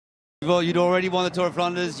Well, you'd already won the Tour of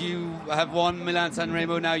Flanders. You have won Milan-San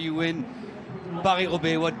Remo. Now you win Paris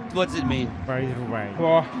Roubaix. What does it mean? Paris Roubaix.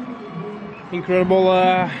 Well, incredible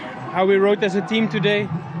how we rode as a team today,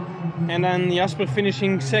 and then Jasper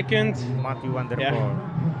finishing second. Mathieu Van Der Poel.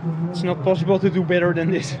 It's not possible to do better than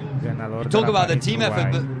this. You talk about the team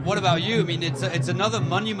effort, but what about you? I mean, it's another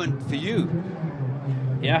monument for you.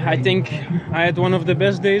 Yeah, I think I had one of the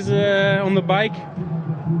best days on the bike.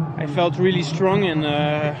 I felt really strong, and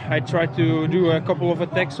I tried to do a couple of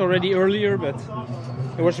attacks already earlier, but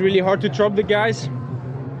it was really hard to drop the guys.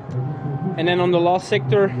 And then on the last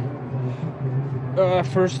sector,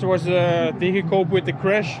 first was difficult with the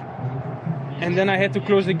crash, and then I had to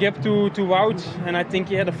close the gap to Wout, and I think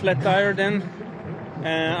he had a flat tire then.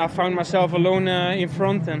 I found myself alone in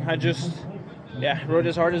front, and I just rode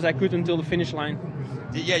as hard as I could until the finish line.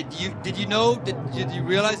 Did you know? Did you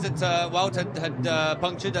realize that Wout had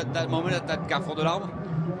punctured at that moment at that Carrefour de l'Arbre?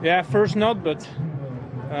 Yeah, first not, but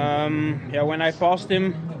when I passed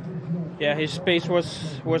him, his pace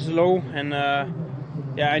was low, and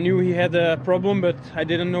I knew he had a problem, but I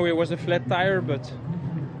didn't know it was a flat tire. But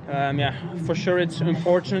for sure it's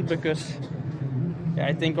unfortunate, because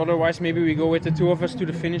I think otherwise maybe we go with the two of us to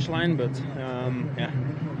the finish line, but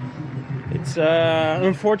it's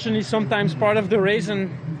unfortunately sometimes part of the race, and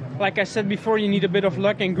like I said before, you need a bit of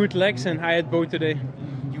luck and good legs, and I had both today.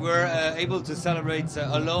 You were able to celebrate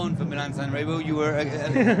alone for Milan-San Remo. You were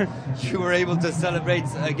able to celebrate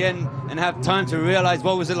again and have time to realize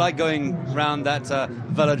what was it like going around that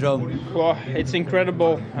velodrome. Well, it's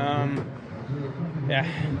incredible.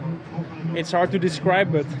 It's hard to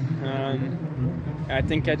describe, but I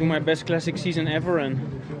think I do my best classic season ever, and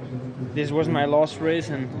this was my last race,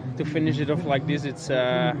 and to finish it off like this, it's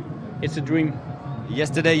a dream.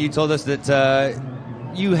 Yesterday you told us that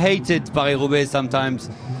you hated Paris Roubaix sometimes.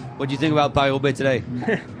 What do you think about Paris Roubaix today?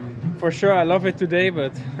 For sure, I love it today,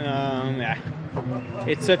 but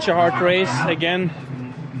it's such a hard race again.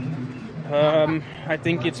 I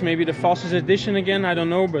think it's maybe the fastest edition again, I don't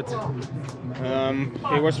know, but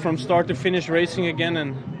it was from start to finish racing again,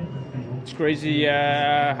 and it's crazy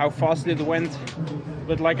how fast it went.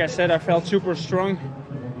 But like I said, I felt super strong,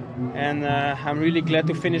 and I'm really glad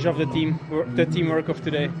to finish off the teamwork of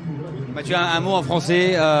today. Mathieu, un mot en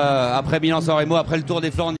français après Milan-San Remo, après le Tour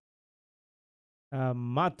des Flandres.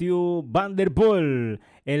 Mathieu Van Der Poel,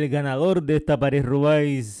 el ganador de esta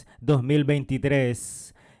Paris-Roubaix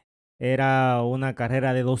 2023. Era una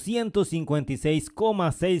carrera de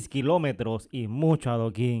 256,6 kilómetros y mucho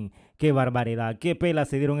adoquín. ¡Qué barbaridad! ¡Qué pela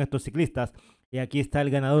se dieron estos ciclistas! Y aquí está el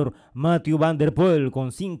ganador, Mathieu Van Der Poel,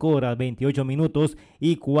 con 5 horas, 28 minutos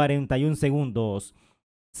y 41 segundos.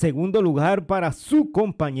 Segundo lugar para su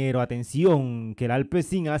compañero. Atención, que el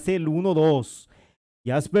Alpecin hace el 1-2.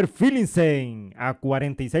 Jasper Philipsen a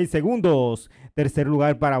 46 segundos. Tercer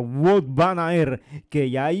lugar para Wout van Aert, que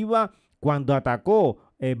ya iba cuando atacó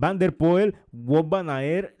Van Der Poel. Wout van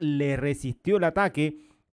Aert le resistió el ataque,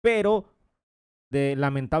 pero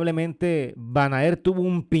lamentablemente Van Aert tuvo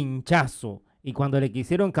un pinchazo. Y cuando le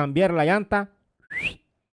quisieron cambiar la llanta,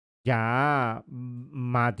 ya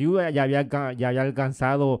Mathieu ya había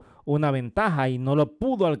alcanzado una ventaja y no lo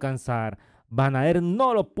pudo alcanzar. Van Aert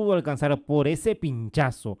no lo pudo alcanzar por ese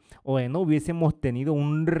pinchazo. O no hubiésemos tenido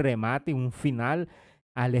un remate, un final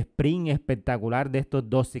al sprint espectacular de estos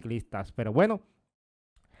dos ciclistas. Pero bueno,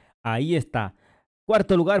 ahí está.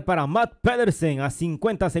 Cuarto lugar para Matt Pedersen a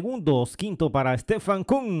 50 segundos. Quinto para Stefan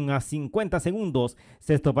Kuhn a 50 segundos.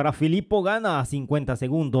 Sexto para Filippo Ganna a 50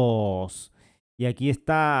 segundos. Y aquí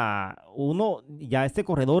está ya este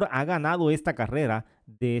corredor ha ganado esta carrera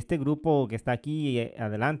de este grupo que está aquí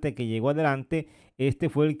adelante, que llegó adelante. Este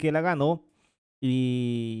fue el que la ganó.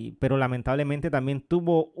 Pero lamentablemente también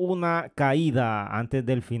tuvo una caída antes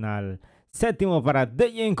del final. Séptimo para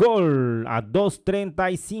Dejan Cole a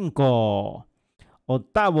 2:35.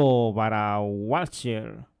 Octavo para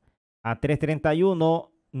Walcher a 3:31.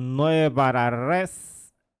 9 para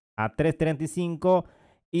Res a 3:35.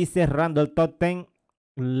 Y cerrando el top 10,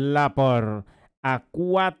 Laporte a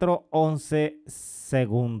 4:11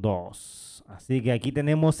 segundos. Así que aquí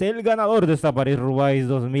tenemos el ganador de esta Paris-Roubaix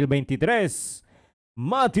 2023,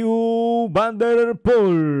 Mathieu Van Der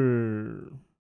Poel.